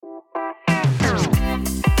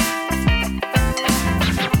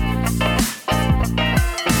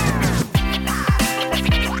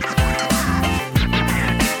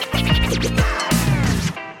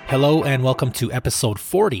Hello and welcome to episode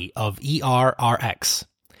 40 of ERRX.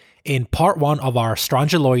 In part 1 of our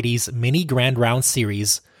Strongyloides mini grand round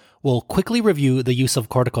series, we'll quickly review the use of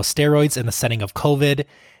corticosteroids in the setting of COVID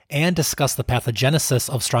and discuss the pathogenesis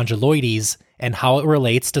of strongyloides and how it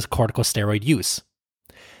relates to corticosteroid use.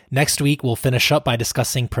 Next week, we'll finish up by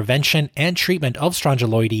discussing prevention and treatment of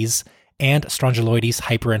strongyloides and strongyloides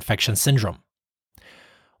hyperinfection syndrome.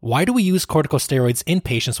 Why do we use corticosteroids in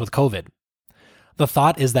patients with COVID? The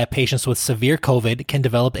thought is that patients with severe COVID can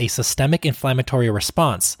develop a systemic inflammatory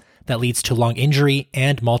response that leads to lung injury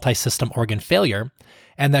and multi-system organ failure,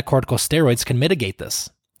 and that corticosteroids can mitigate this.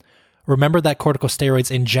 Remember that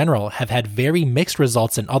corticosteroids in general have had very mixed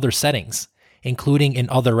results in other settings, including in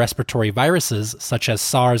other respiratory viruses such as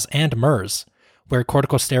SARS and MERS, where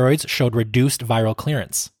corticosteroids showed reduced viral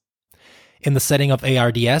clearance. In the setting of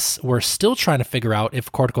ARDS, we're still trying to figure out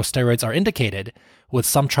if corticosteroids are indicated, with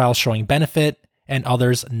some trials showing benefit and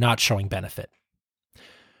others not showing benefit.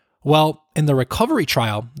 Well, in the recovery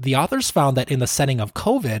trial, the authors found that in the setting of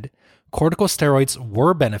COVID, corticosteroids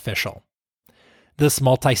were beneficial. This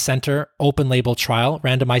multi-center, open-label trial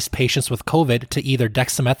randomized patients with COVID to either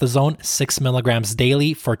dexamethasone 6 milligrams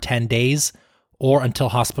daily for 10 days or until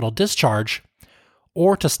hospital discharge,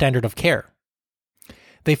 or to standard of care.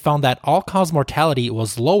 They found that all-cause mortality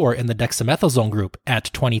was lower in the dexamethasone group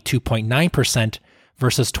at 22.9%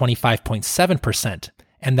 versus 25.7%,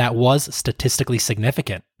 and that was statistically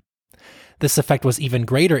significant. This effect was even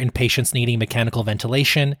greater in patients needing mechanical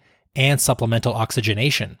ventilation and supplemental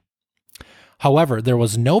oxygenation. However, there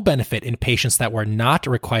was no benefit in patients that were not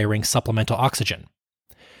requiring supplemental oxygen.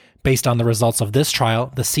 Based on the results of this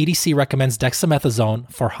trial, the CDC recommends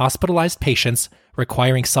dexamethasone for hospitalized patients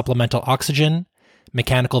requiring supplemental oxygen,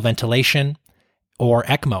 mechanical ventilation, or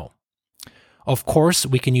ECMO. Of course,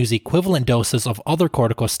 we can use equivalent doses of other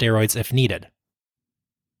corticosteroids if needed.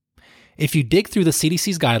 If you dig through the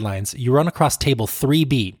CDC's guidelines, you run across Table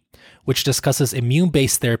 3B, which discusses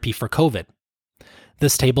immune-based therapy for COVID.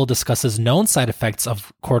 This table discusses known side effects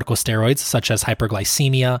of corticosteroids such as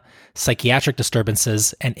hyperglycemia, psychiatric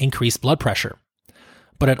disturbances, and increased blood pressure.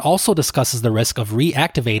 But it also discusses the risk of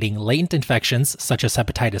reactivating latent infections such as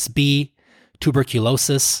hepatitis B,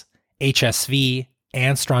 tuberculosis, HSV,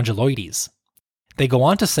 and strongyloides. They go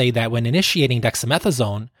on to say that when initiating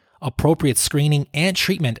dexamethasone, appropriate screening and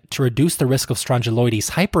treatment to reduce the risk of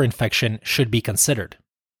strongyloides hyperinfection should be considered.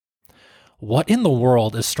 What in the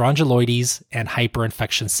world is strongyloides and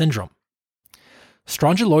hyperinfection syndrome?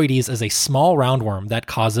 Strongyloides is a small roundworm that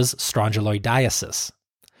causes strongyloidiasis.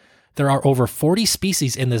 There are over 40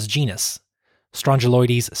 species in this genus,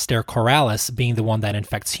 Strongyloides stercoralis being the one that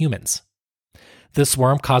infects humans. This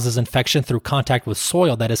worm causes infection through contact with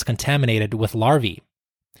soil that is contaminated with larvae.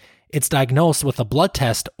 It's diagnosed with a blood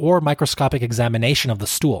test or microscopic examination of the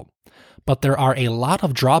stool, but there are a lot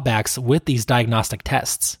of drawbacks with these diagnostic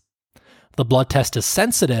tests. The blood test is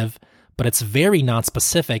sensitive, but it's very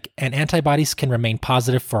nonspecific, and antibodies can remain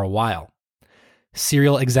positive for a while.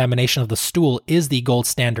 Serial examination of the stool is the gold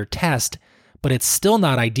standard test, but it's still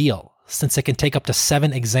not ideal, since it can take up to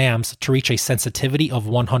 7 exams to reach a sensitivity of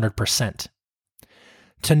 100%.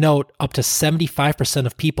 To note, up to 75%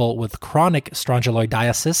 of people with chronic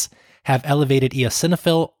strongyloidiasis have elevated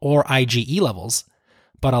eosinophil or IgE levels,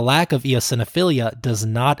 but a lack of eosinophilia does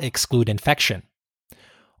not exclude infection.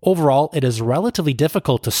 Overall, it is relatively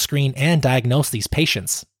difficult to screen and diagnose these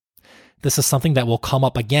patients. This is something that will come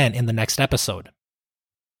up again in the next episode.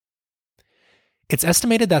 It's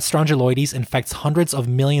estimated that strongyloides infects hundreds of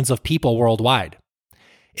millions of people worldwide.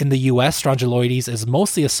 In the US, strongyloides is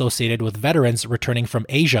mostly associated with veterans returning from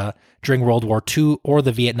Asia during World War II or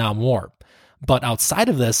the Vietnam War. But outside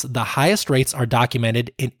of this, the highest rates are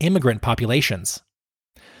documented in immigrant populations.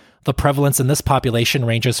 The prevalence in this population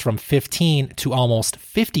ranges from 15 to almost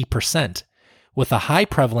 50%, with a high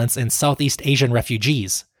prevalence in Southeast Asian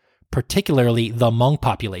refugees, particularly the Hmong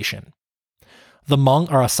population. The Hmong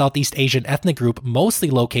are a Southeast Asian ethnic group mostly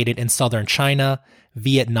located in southern China,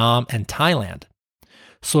 Vietnam, and Thailand.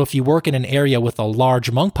 So if you work in an area with a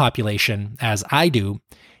large Hmong population, as I do,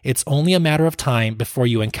 it's only a matter of time before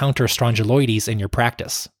you encounter strongyloides in your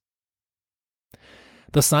practice.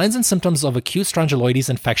 The signs and symptoms of acute strongyloides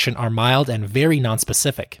infection are mild and very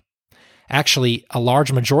nonspecific. Actually, a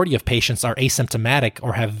large majority of patients are asymptomatic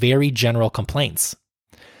or have very general complaints.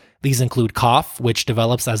 These include cough, which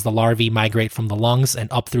develops as the larvae migrate from the lungs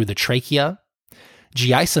and up through the trachea,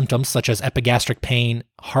 GI symptoms such as epigastric pain,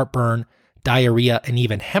 heartburn, diarrhea, and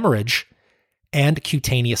even hemorrhage, and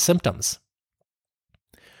cutaneous symptoms.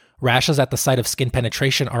 Rashes at the site of skin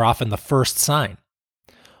penetration are often the first sign.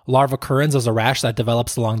 Larva occurrence is a rash that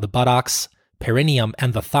develops along the buttocks, perineum,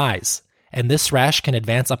 and the thighs, and this rash can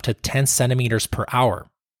advance up to 10 centimeters per hour.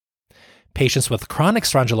 Patients with chronic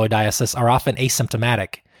strongyloidiasis are often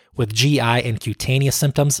asymptomatic, with GI and cutaneous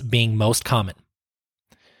symptoms being most common.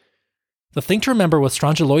 The thing to remember with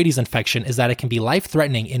strongyloides infection is that it can be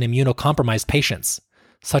life-threatening in immunocompromised patients,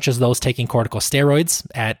 such as those taking corticosteroids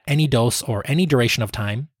at any dose or any duration of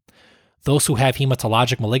time, those who have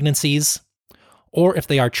hematologic malignancies, or if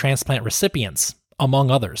they are transplant recipients,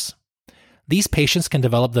 among others. These patients can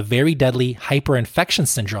develop the very deadly hyperinfection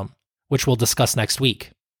syndrome, which we'll discuss next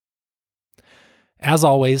week. As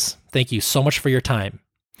always, thank you so much for your time.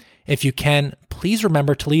 If you can, please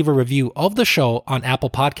remember to leave a review of the show on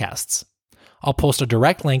Apple Podcasts. I'll post a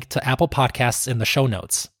direct link to Apple Podcasts in the show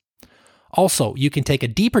notes. Also, you can take a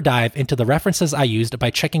deeper dive into the references I used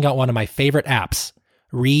by checking out one of my favorite apps,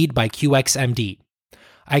 Read by QXMD.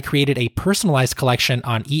 I created a personalized collection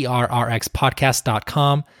on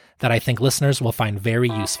errxpodcast.com that I think listeners will find very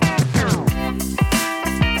useful.